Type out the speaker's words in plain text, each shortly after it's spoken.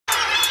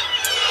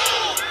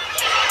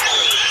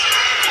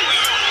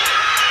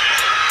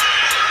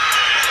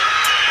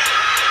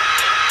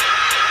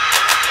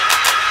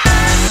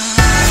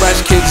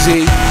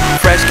Z,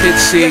 Fresh Kid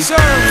C, Yes, sir.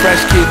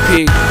 Fresh Kid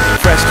P,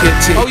 Fresh Kid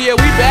T. Oh yeah,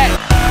 we back.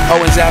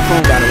 Oh, and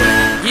Zafoon, by the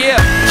way. Yeah,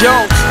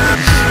 Jones.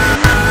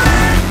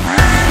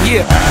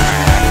 Yeah.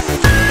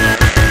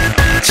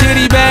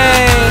 Chitty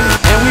Bang,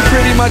 and we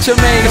pretty much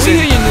amazing. Can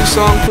we hear your new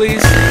song,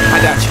 please? I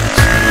got you.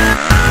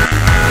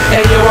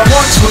 Hey yo, I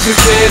once was a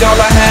kid, all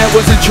I had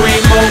was a dream.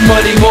 More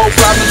money, more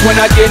problems, when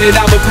I get it,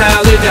 I'ma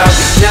pile it up.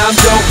 Now I'm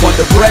dope, want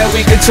the bread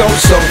we can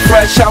toast. So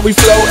fresh how we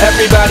flow,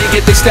 everybody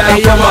get their style Hey,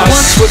 yo, from I us.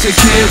 Once was a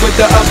kid with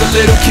the other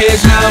little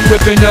kids. Now I'm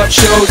ripping up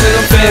shows and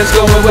the fans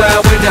going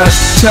wild with us.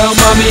 Tell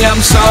mommy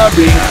I'm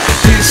sorry,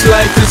 this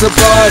life is a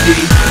party.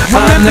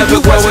 I'm never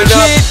growing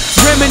up.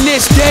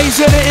 Reminisce days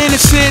of the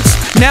innocence.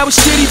 Now it's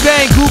Chitty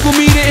Bang, Google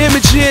me the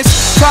images.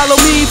 Follow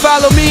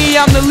me,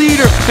 I'm the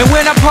leader. And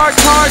when I park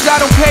cars, I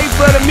don't pay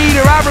for the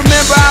meter. I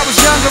remember I was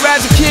younger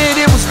as a kid,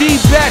 it was the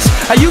best.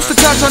 I used to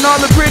touch on all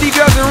the pretty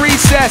girls in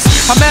recess.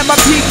 I'm at my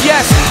peak,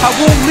 yes, I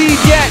won't leave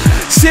yet.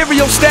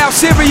 Cereal style,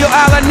 cereal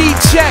aisle, I need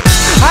checks.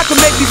 I can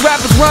make these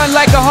rappers run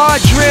like a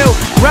hard drill.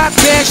 Rock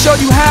band, show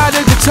you how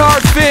the guitar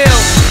feel.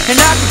 And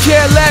I could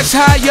care less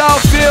how y'all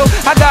feel.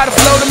 I got a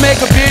flow to make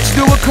a bitch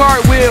do a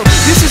cartwheel.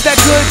 This is that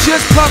good,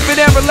 just pump it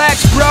and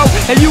relax, bro.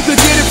 And you can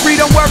get it free,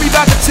 don't worry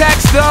about the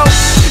tax, though.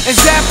 And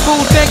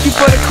Zafoon, thank you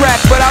for the crack,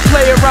 but I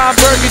play around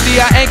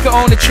Burgundy, I anchor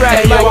on the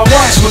track. Hey like yo, I that.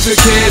 once was a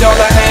kid, all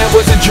I had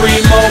was a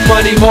dream. More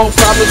money, more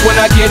problems, when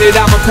I get it,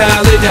 I'ma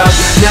pile it up.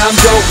 Now I'm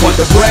dope, want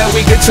the bread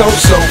we can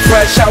toast. So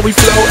fresh how we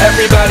flow,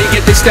 everybody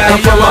get their style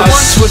Hey, from yo, I us.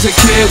 Once was a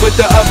kid with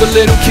the other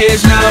little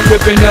kids. Now I'm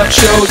ripping up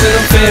shows and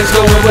the fans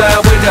going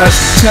wild with us.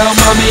 Tell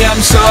mommy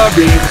I'm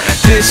sorry,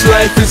 this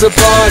life is a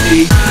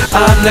party.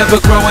 I'm never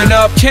growing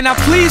up. Can I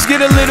please get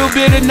a little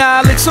bit of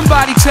knowledge?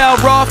 Somebody tell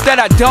Rolf that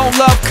I don't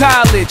love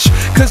college.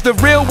 Cause the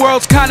real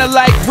world's kinda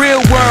like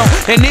real world.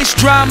 And it's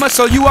drama,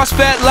 so you are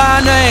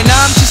Svetlana and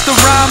I'm just a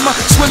rhymer.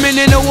 Swimming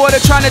in the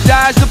water trying to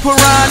dodge the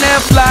piranha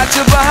and fly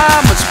to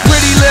Bahamas.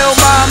 Pretty little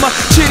mama,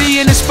 Chitty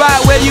in the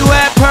spot where you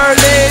at, pearl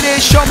lady,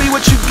 show me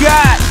what you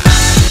got.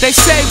 They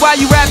say, why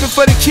you rapping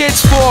for the kids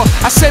for?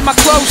 I say my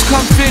clothes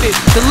come fitted,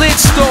 the lid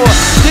store.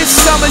 This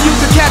summer you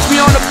can catch me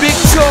on a big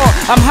tour.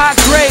 I'm high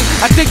grade,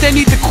 I think they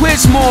need to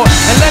quiz more.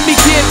 And let me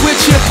get with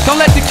you,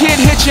 don't let the kid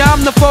hit you.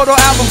 I'm the photo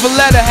album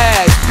Valletta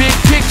has, big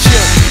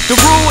picture. The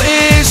rule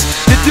is,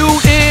 the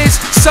dude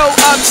is so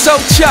up, so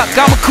Chuck,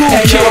 I'm a cool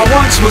Hey kid. yo, I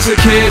once was a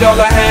kid, all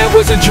I had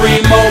was a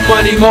dream. More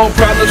money, more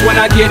problems,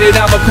 when I get it,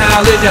 I'ma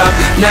pile it up.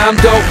 Now I'm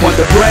dope, want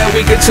the bread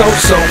we can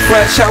toast. So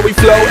fresh how we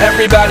flow,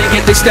 everybody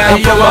get their style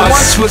Hey, yo, from I us.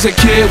 once Was a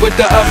kid with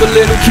the other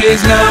little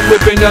kids. Now I'm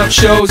ripping up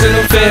shows and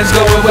the fans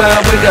going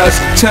wild with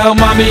us. Tell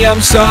mommy I'm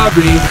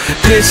sorry,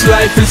 this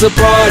life is a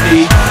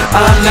party.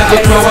 I'm never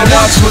growing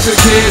up. Was a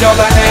kid, all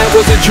I had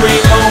was a dream.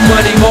 More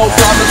money, more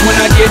problems, when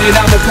I get it,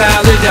 I'ma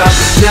pile it up.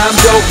 Now I'm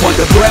dope, want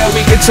the bread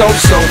we can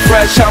toast. So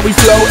fresh how we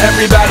flow,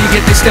 everybody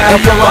get their style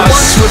from us.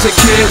 Once was a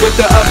kid with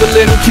the other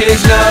little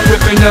kids. Now I'm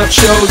ripping up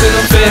shows and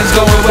the fans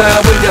going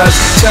wild with us.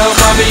 Tell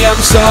mommy I'm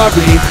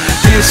sorry,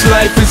 this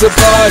life is a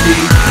party.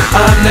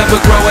 I'm never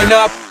growing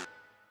up.